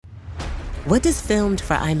What does filmed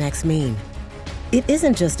for IMAX mean? It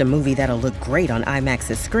isn't just a movie that'll look great on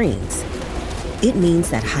IMAX's screens. It means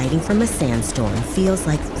that hiding from a sandstorm feels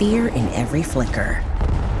like fear in every flicker.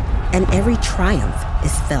 And every triumph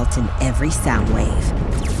is felt in every sound wave.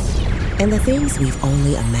 And the things we've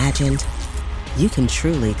only imagined, you can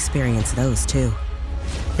truly experience those too.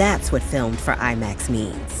 That's what filmed for IMAX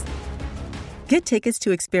means. Get tickets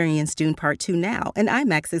to experience Dune Part 2 now and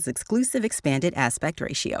IMAX's exclusive expanded aspect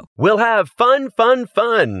ratio. We'll have fun.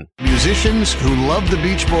 Musicians who love the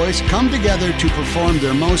Beach Boys come together to perform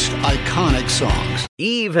their most iconic songs.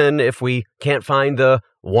 Even if we can't find the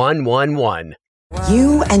 111.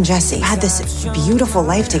 You and Jesse had this beautiful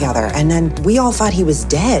life together, and then we all thought he was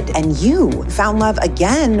dead. And you found love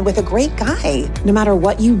again with a great guy. No matter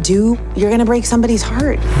what you do, you're going to break somebody's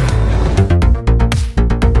heart.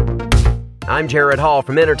 I'm Jared Hall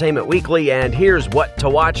from Entertainment Weekly, and here's what to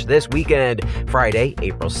watch this weekend. Friday,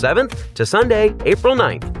 April 7th to Sunday, April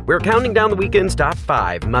 9th. We're counting down the weekend's top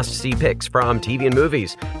 5 must-see picks from TV and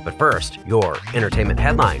movies. But first, your entertainment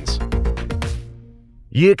headlines.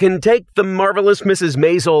 You can take the Marvelous Mrs.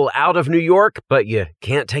 Maisel out of New York, but you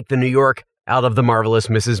can't take the New York out of the Marvelous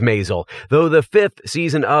Mrs. Maisel. Though the 5th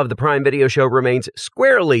season of the Prime Video show remains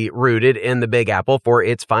squarely rooted in the Big Apple for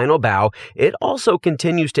its final bow, it also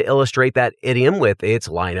continues to illustrate that idiom with its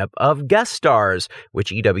lineup of guest stars,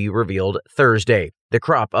 which EW revealed Thursday. The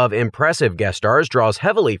crop of impressive guest stars draws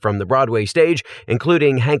heavily from the Broadway stage,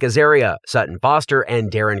 including Hank Azaria, Sutton Foster, and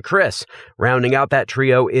Darren Criss. Rounding out that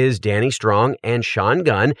trio is Danny Strong and Sean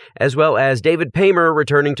Gunn, as well as David Paymer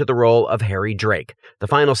returning to the role of Harry Drake. The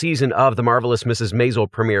final season of The Marvelous Mrs. Maisel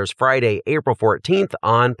premieres Friday, April 14th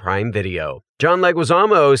on Prime Video. John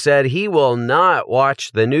Leguizamo said he will not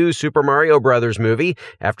watch the new Super Mario Bros. Movie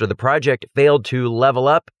after the project failed to level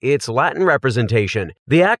up its Latin representation.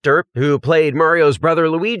 The actor, who played Mario's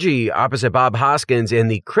brother Luigi opposite Bob Hoskins in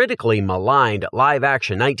the critically maligned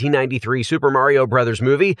live-action 1993 Super Mario Bros.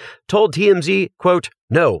 Movie, told TMZ, quote,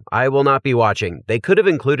 "No, I will not be watching. They could have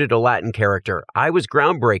included a Latin character. I was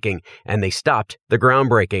groundbreaking, and they stopped the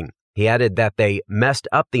groundbreaking." He added that they messed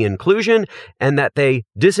up the inclusion and that they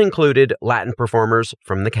disincluded Latin performers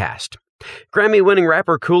from the cast. Grammy-winning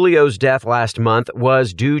rapper Coolio's death last month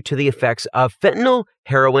was due to the effects of fentanyl,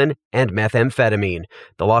 heroin, and methamphetamine.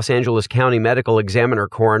 The Los Angeles County Medical Examiner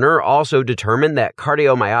coroner also determined that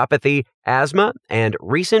cardiomyopathy, asthma, and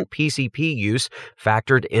recent PCP use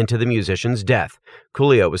factored into the musician's death.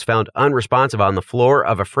 Coolio was found unresponsive on the floor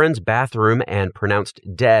of a friend's bathroom and pronounced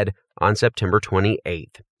dead on September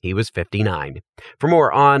 28th. He was 59. For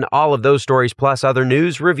more on all of those stories, plus other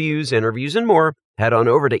news, reviews, interviews, and more, head on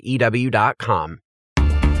over to EW.com.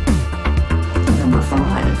 Number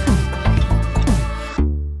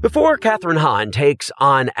 5. Before Kathryn Hahn takes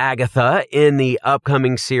on Agatha in the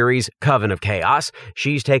upcoming series Coven of Chaos,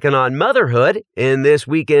 she's taken on motherhood in this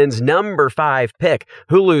weekend's number 5 pick,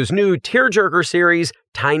 Hulu's new tearjerker series,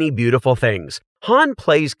 Tiny Beautiful Things. Hahn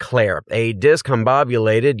plays Claire, a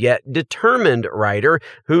discombobulated yet determined writer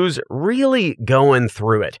who's really going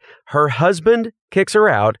through it. Her husband kicks her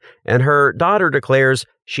out, and her daughter declares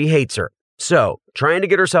she hates her. So, trying to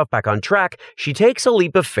get herself back on track, she takes a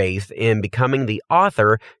leap of faith in becoming the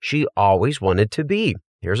author she always wanted to be.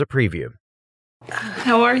 Here's a preview.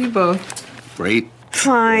 How are you both? Great.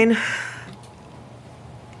 Fine.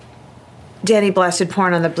 Danny blasted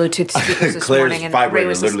porn on the Bluetooth speakers this morning. Claire's And vibrator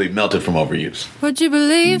was literally melted from overuse. Would you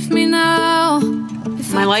believe me now?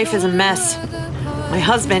 My life is a mess. My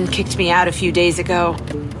husband kicked me out a few days ago.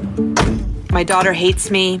 My daughter hates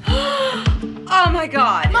me. Oh my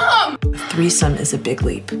God. Mom! Threesome is a big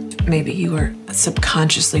leap. Maybe you were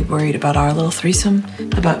subconsciously worried about our little threesome?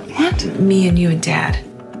 About what? Me and you and Dad.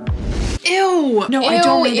 Ew. No, I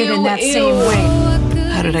don't mean it in that same way.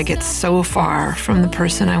 How did I get so far from the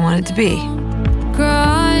person I wanted to be?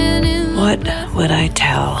 What would I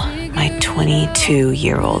tell my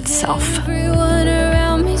 22-year-old self?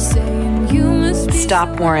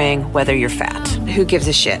 Stop worrying whether you're fat. Who gives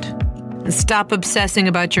a shit? And stop obsessing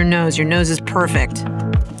about your nose. Your nose is perfect.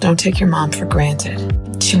 Don't take your mom for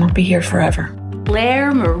granted. She won't be here forever.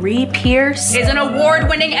 Blair Marie Pierce is an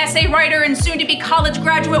award-winning essay writer and soon-to-be college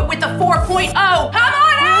graduate with a 4.0. Come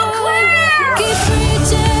on out, Claire!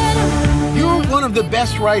 You're one of the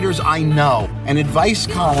best writers I know. An advice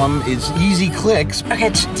column is easy clicks. Okay,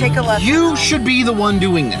 take a look. You should be the one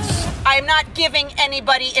doing this. I'm not giving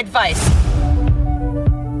anybody advice.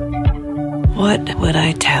 What would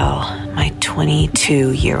I tell my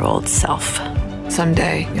 22-year-old self?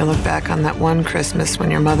 Someday, you'll look back on that one Christmas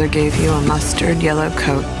when your mother gave you a mustard yellow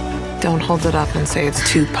coat. Don't hold it up and say it's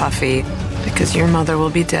too puffy, because your mother will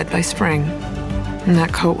be dead by spring. And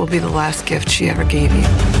that coat will be the last gift she ever gave you.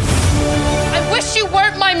 I wish you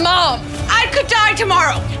weren't my mom. I could die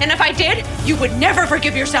tomorrow. And if I did, you would never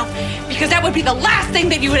forgive yourself because that would be the last thing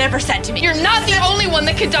that you would ever said to me. You're not the only one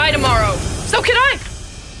that could die tomorrow. So can I.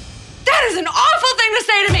 That is an awful thing to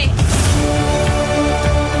say to me.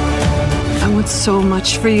 I want so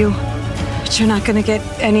much for you, but you're not going to get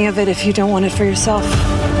any of it if you don't want it for yourself.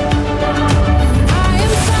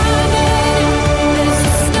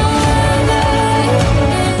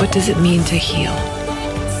 What does it mean to heal?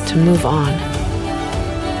 To move on?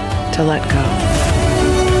 To let go?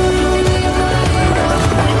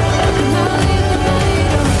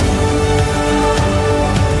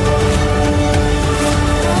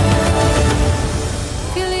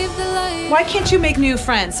 Why can't you make new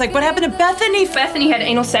friends? Like, what happened to Bethany? Bethany had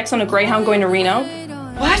anal sex on a Greyhound going to Reno.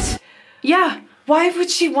 What? Yeah. Why would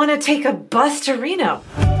she want to take a bus to Reno?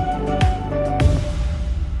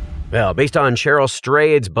 Well, based on Cheryl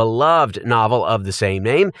Strayed's beloved novel of the same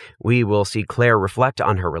name, we will see Claire reflect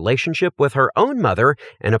on her relationship with her own mother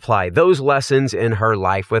and apply those lessons in her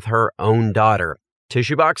life with her own daughter.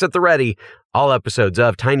 Tissue box at the ready. All episodes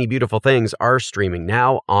of Tiny Beautiful Things are streaming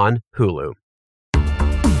now on Hulu.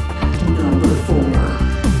 Number 4.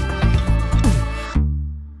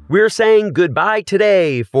 We're saying goodbye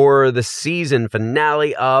today for the season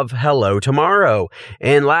finale of Hello Tomorrow.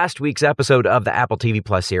 In last week's episode of the Apple TV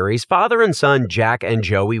Plus series, father and son Jack and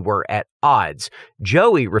Joey were at odds.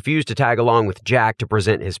 Joey refused to tag along with Jack to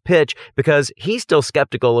present his pitch because he's still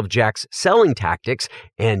skeptical of Jack's selling tactics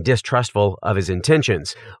and distrustful of his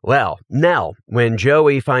intentions. Well, now, when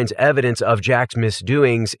Joey finds evidence of Jack's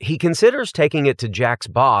misdoings, he considers taking it to Jack's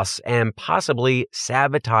boss and possibly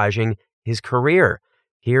sabotaging his career.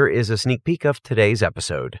 Here is a sneak peek of today's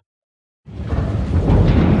episode.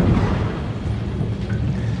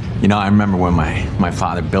 You know, I remember when my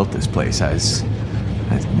father built this place. I was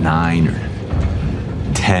 9 or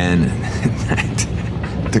 10, and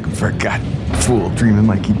I took him for a god fool, dreaming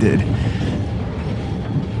like he did.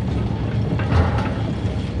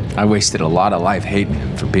 I wasted a lot of life hating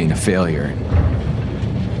him for being a failure.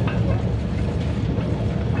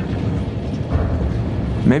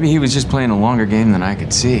 Maybe he was just playing a longer game than I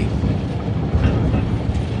could see.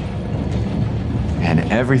 And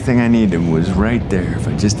everything I needed was right there if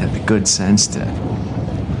I just had the good sense to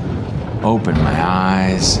open my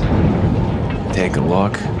eyes, take a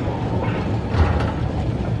look.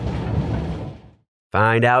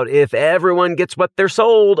 Find out if everyone gets what they're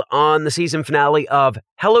sold on the season finale of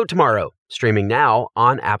Hello Tomorrow, streaming now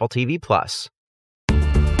on Apple TV+.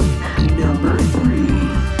 Number 3.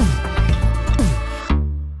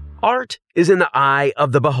 Art is in the eye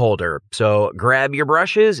of the beholder, so grab your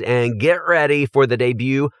brushes and get ready for the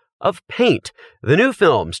debut of Paint. The new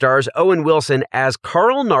film stars Owen Wilson as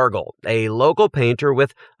Carl Nargle, a local painter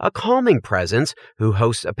with a calming presence who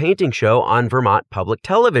hosts a painting show on Vermont Public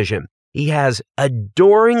Television. He has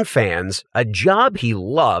adoring fans, a job he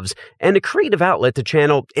loves, and a creative outlet to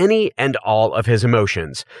channel any and all of his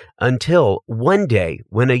emotions. Until one day,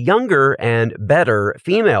 when a younger and better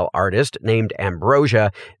female artist named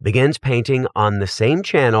Ambrosia begins painting on the same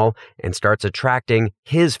channel and starts attracting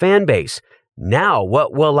his fan base. Now,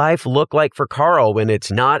 what will life look like for Carl when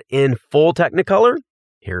it's not in full Technicolor?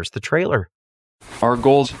 Here's the trailer. Our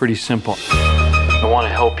goal is pretty simple. I want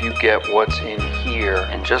to help you get what's in here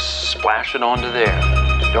and just splash it onto there.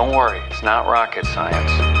 Don't worry, it's not rocket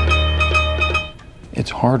science.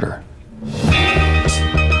 It's harder.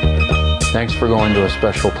 Thanks for going to a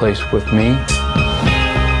special place with me,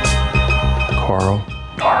 Carl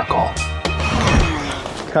Nargle.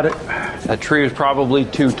 Cut it. That tree is probably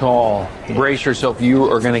too tall. Brace yourself, you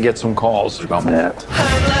are going to get some calls about that.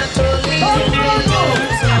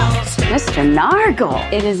 Mr. Nargle,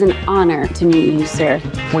 it is an honor to meet you, sir.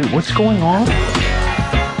 Wait, what's going on?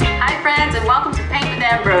 Hi, friends, and welcome to Paint with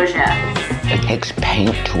Ambrosia. It takes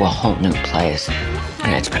paint to a whole new place,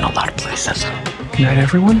 and it's been a lot of places. Good night,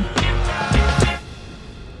 everyone.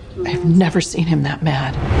 I've never seen him that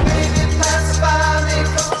mad.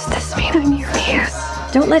 Does this mean I'm your muse?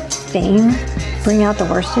 Don't let fame bring out the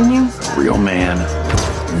worst in you. A real man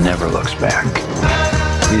never looks back.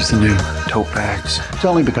 He's the new tote bags. It's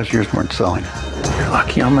only because yours weren't selling. You're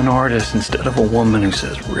lucky I'm an artist instead of a woman who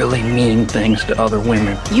says really mean things to other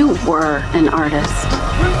women. You were an artist.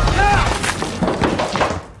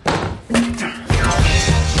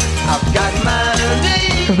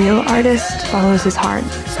 A real artist follows his heart.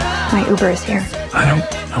 My Uber is here. I don't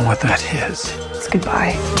know what that is. It's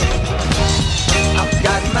goodbye.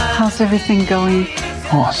 How's everything going?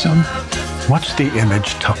 Awesome. What's the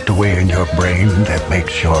image tucked away in your brain that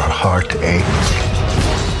makes your heart ache?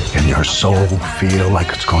 and your soul feel like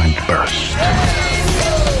it's going to burst.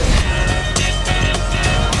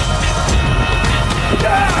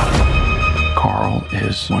 Carl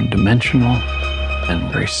is one-dimensional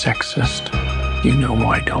and very sexist. You know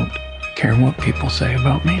I don't care what people say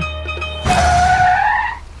about me.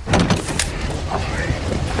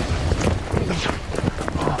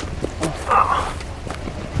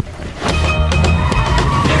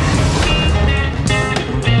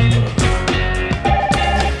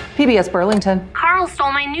 PBS Burlington. Carl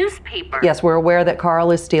stole my newspaper. Yes, we're aware that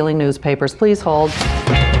Carl is stealing newspapers. Please hold.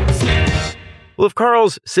 Well, if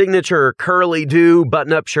Carl's signature curly-do,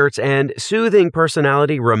 button-up shirts, and soothing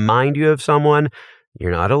personality remind you of someone,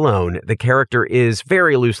 you're not alone. The character is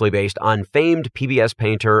very loosely based on famed PBS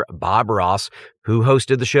painter Bob Ross, who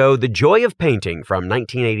hosted the show The Joy of Painting from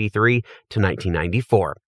 1983 to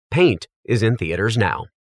 1994. Paint is in theaters now.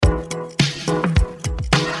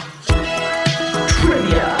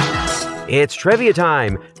 It's trivia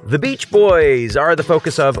time. The Beach Boys are the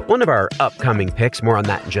focus of one of our upcoming picks. More on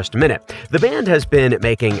that in just a minute. The band has been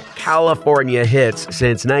making California hits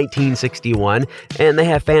since 1961, and they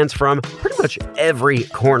have fans from pretty much every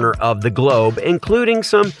corner of the globe, including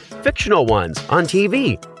some fictional ones on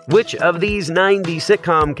TV. Which of these 90s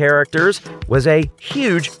sitcom characters was a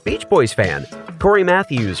huge Beach Boys fan? Corey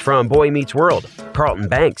Matthews from Boy Meets World, Carlton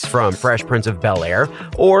Banks from Fresh Prince of Bel-Air,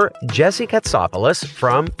 or Jesse Katsopoulos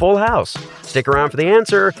from Full House? Stick around for the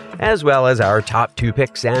answer, as well as our top 2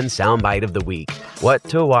 picks and soundbite of the week. What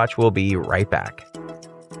to Watch will be right back.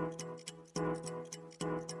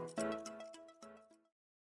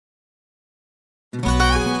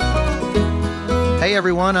 Hey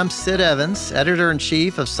everyone, I'm Sid Evans,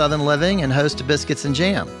 editor-in-chief of Southern Living and host of Biscuits and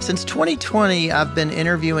Jam. Since 2020, I've been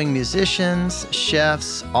interviewing musicians,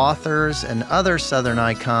 chefs, authors, and other Southern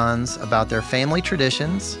icons about their family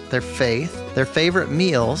traditions, their faith, their favorite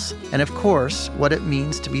meals, and of course, what it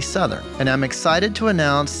means to be Southern. And I'm excited to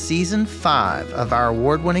announce Season 5 of our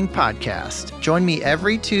award-winning podcast. Join me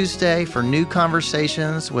every Tuesday for new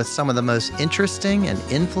conversations with some of the most interesting and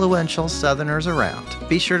influential Southerners around.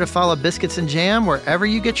 Be sure to follow Biscuits and Jam wherever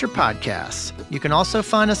you get your podcasts. You can also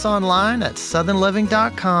find us online at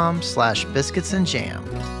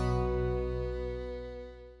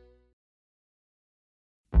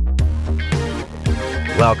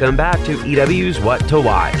southernliving.com/biscuitsandjam. Welcome back to EW's What to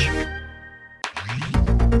Watch.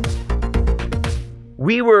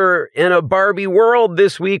 We were in a Barbie world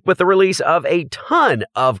this week with the release of a ton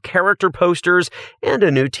of character posters and a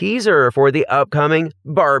new teaser for the upcoming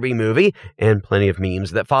Barbie movie, and plenty of memes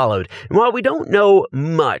that followed. And while we don't know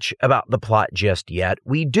much about the plot just yet,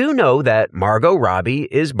 we do know that Margot Robbie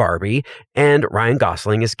is Barbie and Ryan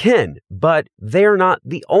Gosling is Ken, but they're not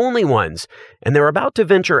the only ones. And they're about to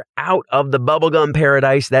venture out of the bubblegum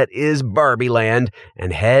paradise that is Barbie Land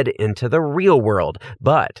and head into the real world,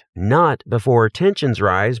 but not before tensions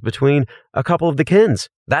rise between a couple of the Kens.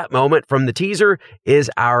 That moment from the teaser is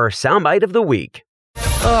our soundbite of the week.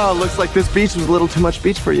 Oh, looks like this beach was a little too much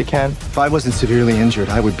beach for you, Ken. If I wasn't severely injured,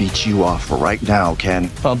 I would beach you off right now, Ken.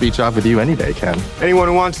 I'll beach off with you any day, Ken. Anyone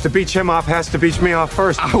who wants to beach him off has to beach me off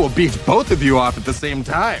first. I will beach both of you off at the same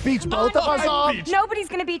time. Beach both of us off? Nobody's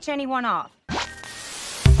gonna beach anyone off.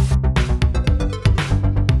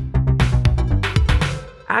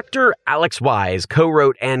 Actor Alex Wise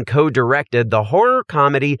co-wrote and co-directed the horror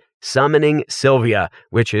comedy Summoning Sylvia,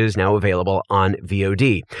 which is now available on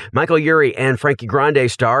VOD. Michael Urie and Frankie Grande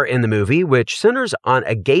star in the movie, which centers on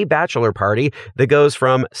a gay bachelor party that goes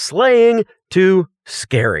from slaying to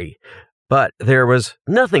scary. But there was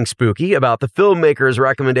nothing spooky about the filmmaker's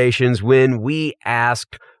recommendations when we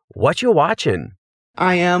asked, "What you watching?"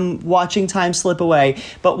 I am watching time slip away,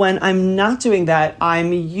 but when I'm not doing that,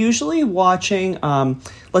 I'm usually watching, I'm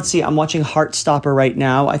watching Heartstopper right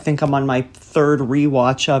now. I think I'm on my third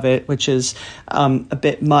rewatch of it, which is a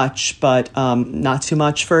bit much, but not too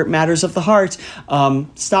much for matters of the heart.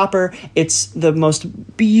 Stopper, it's the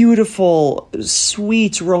most beautiful,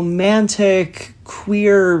 sweet, romantic,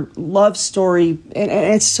 queer love story, and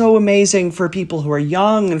it's so amazing for people who are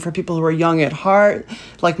young and for people who are young at heart.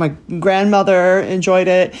 Like my grandmother enjoyed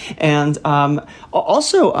it, and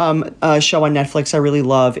also a show on Netflix I really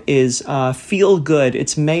love is Feel Good.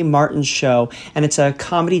 It's Mae Martin's show, and it's a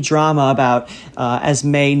comedy drama about as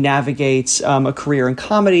Mae navigates a career in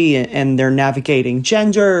comedy, and they're navigating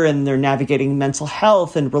gender, and they're navigating mental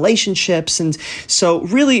health and relationships. And so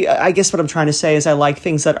really, I guess what I'm trying to say is I like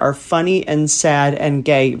things that are funny and sad and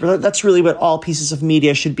gay. That's really what all pieces of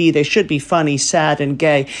media should be. They should be funny, sad, and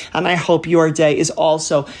gay. And I hope your day is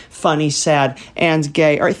also funny, sad, and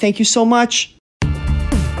gay. All right, thank you so much.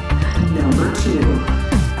 Number 2.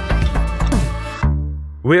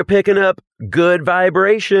 We're picking up good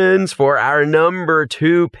vibrations for our number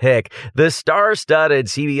 2 pick. The star-studded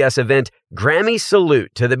CBS event Grammy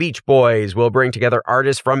Salute to the Beach Boys will bring together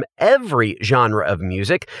artists from every genre of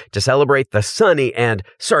music to celebrate the sunny and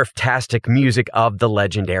surf-tastic music of the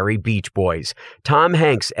legendary Beach Boys. Tom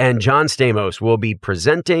Hanks and John Stamos will be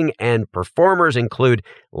presenting, and performers include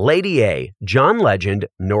Lady A, John Legend,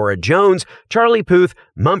 Norah Jones, Charlie Puth,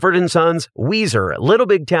 Mumford & Sons, Weezer, Little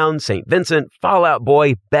Big Town, St. Vincent, Fall Out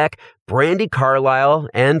Boy, Beck, Brandi Carlile,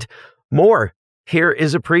 and more. Here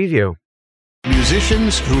is a preview.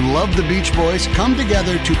 Musicians who love the Beach Boys come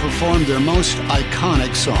together to perform their most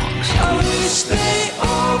iconic songs.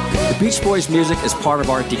 The Beach Boys music is part of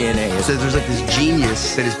our DNA. So there's like this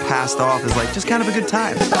genius that is passed off as like just kind of a good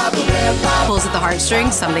time. Pulls at the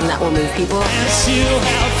heartstrings, something that will move people.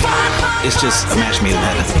 It's just a match made in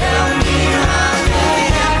heaven.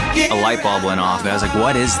 A light bulb went off. I was like,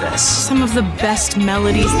 what is this? Some of the best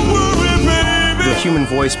melodies. The human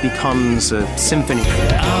voice becomes a symphony.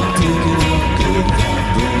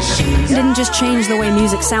 It didn't just change the way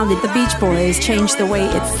music sounded. The Beach Boys changed the way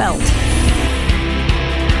it felt.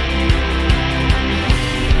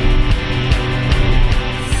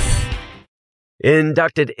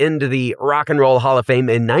 Inducted into the Rock and Roll Hall of Fame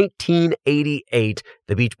in 1988,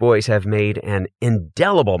 the Beach Boys have made an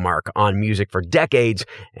indelible mark on music for decades,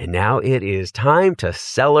 and now it is time to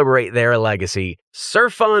celebrate their legacy.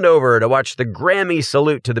 Surf on over to watch the Grammy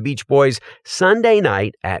Salute to the Beach Boys Sunday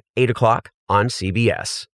night at 8 o'clock on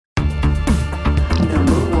CBS.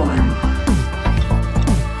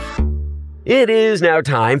 It is now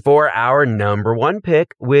time for our number 1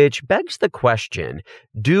 pick, which begs the question,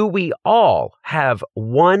 do we all have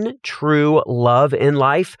one true love in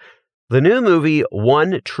life? The new movie,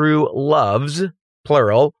 One True Loves,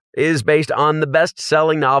 plural, is based on the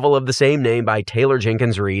best-selling novel of the same name by Taylor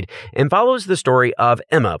Jenkins Reid and follows the story of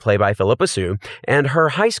Emma, played by Philippa Sue, and her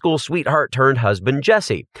high school sweetheart turned husband,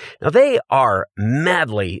 Jesse. Now, they are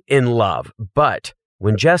madly in love, but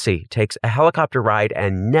when Jesse takes a helicopter ride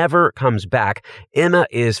and never comes back, Emma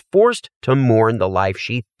is forced to mourn the life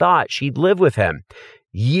she thought she'd live with him.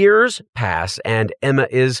 Years pass, and Emma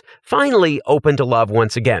is finally open to love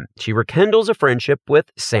once again. She rekindles a friendship with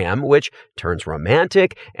Sam, which turns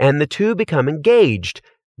romantic, and the two become engaged,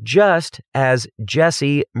 just as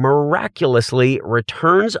Jesse miraculously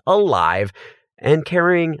returns alive and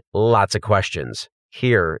carrying lots of questions.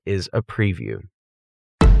 Here is a preview.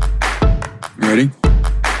 Ready?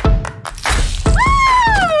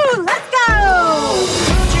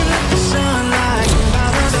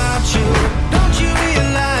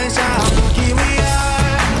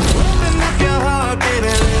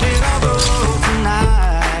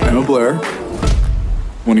 Emma Blair,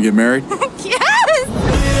 want to get married? Yes!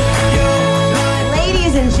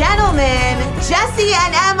 Ladies and gentlemen, Jesse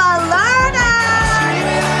and Emma Lerner!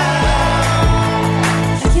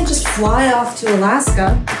 I can't just fly off to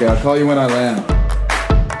Alaska. Okay, I'll call you when I land.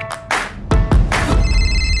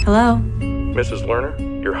 Hello? Mrs. Lerner,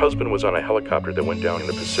 your husband was on a helicopter that went down in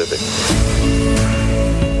the Pacific.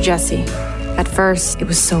 Jesse, at first, it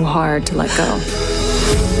was so hard to let go.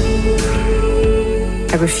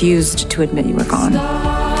 I refused to admit you were gone.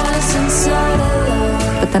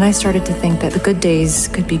 But then I started to think that the good days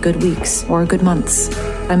could be good weeks or good months.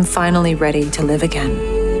 I'm finally ready to live again.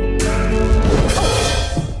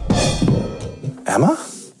 Emma?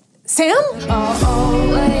 Sam?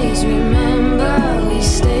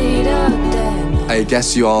 I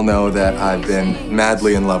guess you all know that I've been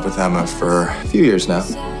madly in love with Emma for a few years now.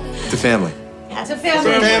 The family. That's a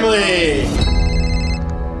family.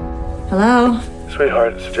 Hello?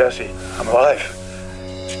 Sweetheart, it's Jesse. I'm alive.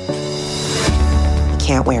 You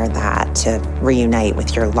can't wear that to reunite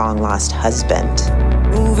with your long-lost husband.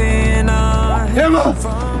 Emma!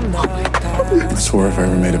 I swore if I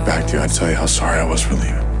ever made it back to you, I'd tell you how sorry I was for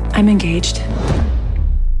leaving. I'm engaged.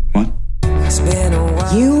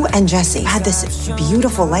 You and Jesse had this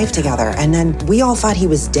beautiful life together, and then we all thought he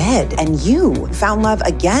was dead, and you found love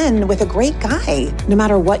again with a great guy. No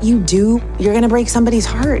matter what you do, you're gonna break somebody's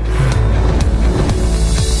heart.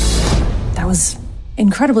 That was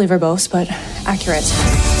incredibly verbose, but accurate.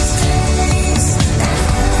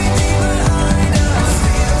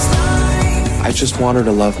 I just want her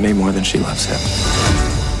to love me more than she loves him.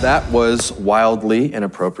 That was wildly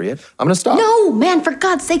inappropriate. I'm gonna stop. No, man, for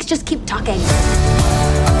God's sakes, just keep talking.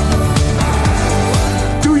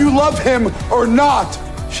 Do you love him or not?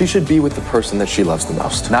 She should be with the person that she loves the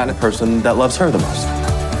most, not the person that loves her the most.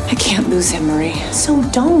 I can't lose him, Marie. So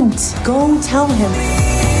don't. Go tell him.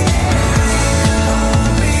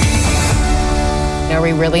 Are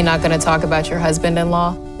we really not going to talk about your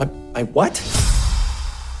husband-in-law? My what?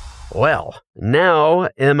 Well, now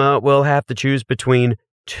Emma will have to choose between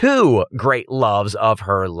two great loves of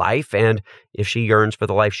her life, and if she yearns for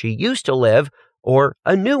the life she used to live, or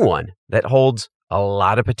a new one that holds a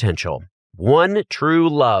lot of potential. One True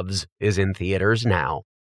Loves is in theaters now.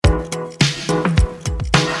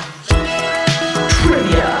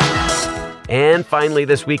 Trivia. And finally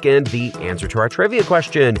this weekend, the answer to our trivia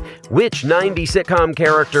question. Which 90s sitcom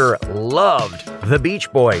character loved the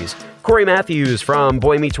Beach Boys? Corey Matthews from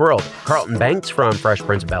Boy Meets World, Carlton Banks from Fresh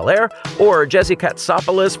Prince of Bel-Air, or Jesse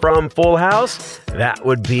Katsopoulos from Full House? That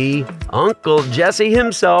would be Uncle Jesse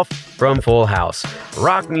himself from Full House.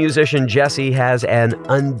 Rock musician Jesse has an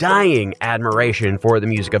undying admiration for the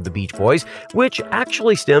music of the Beach Boys, which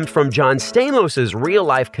actually stemmed from John Stamos'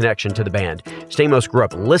 real-life connection to the band. Stamos grew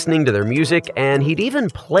up listening to their music, and he'd even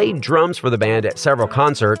played drums for the band at several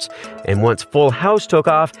concerts. And once Full House took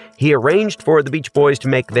off, he arranged for the Beach Boys to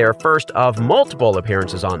make their first of multiple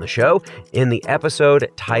appearances on the show in the episode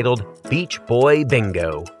titled Beach Boy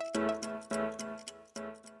Bingo.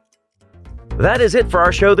 That is it for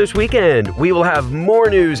our show this weekend. We will have more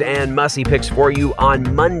news and must-see picks for you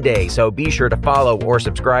on Monday, so be sure to follow or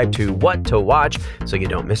subscribe to What to Watch so you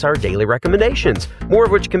don't miss our daily recommendations, more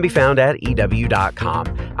of which can be found at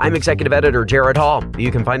EW.com. I'm Executive Editor Jared Hall.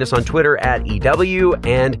 You can find us on Twitter at EW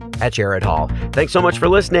and at Jared Hall. Thanks so much for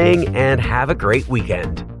listening, and have a great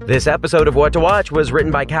weekend. This episode of What to Watch was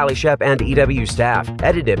written by Callie Shep and EW staff,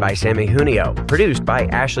 edited by Sammy Junio, produced by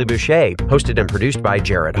Ashley Boucher, hosted and produced by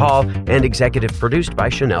Jared Hall, and executive produced by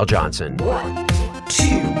Chanel Johnson. What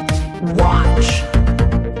to Watch.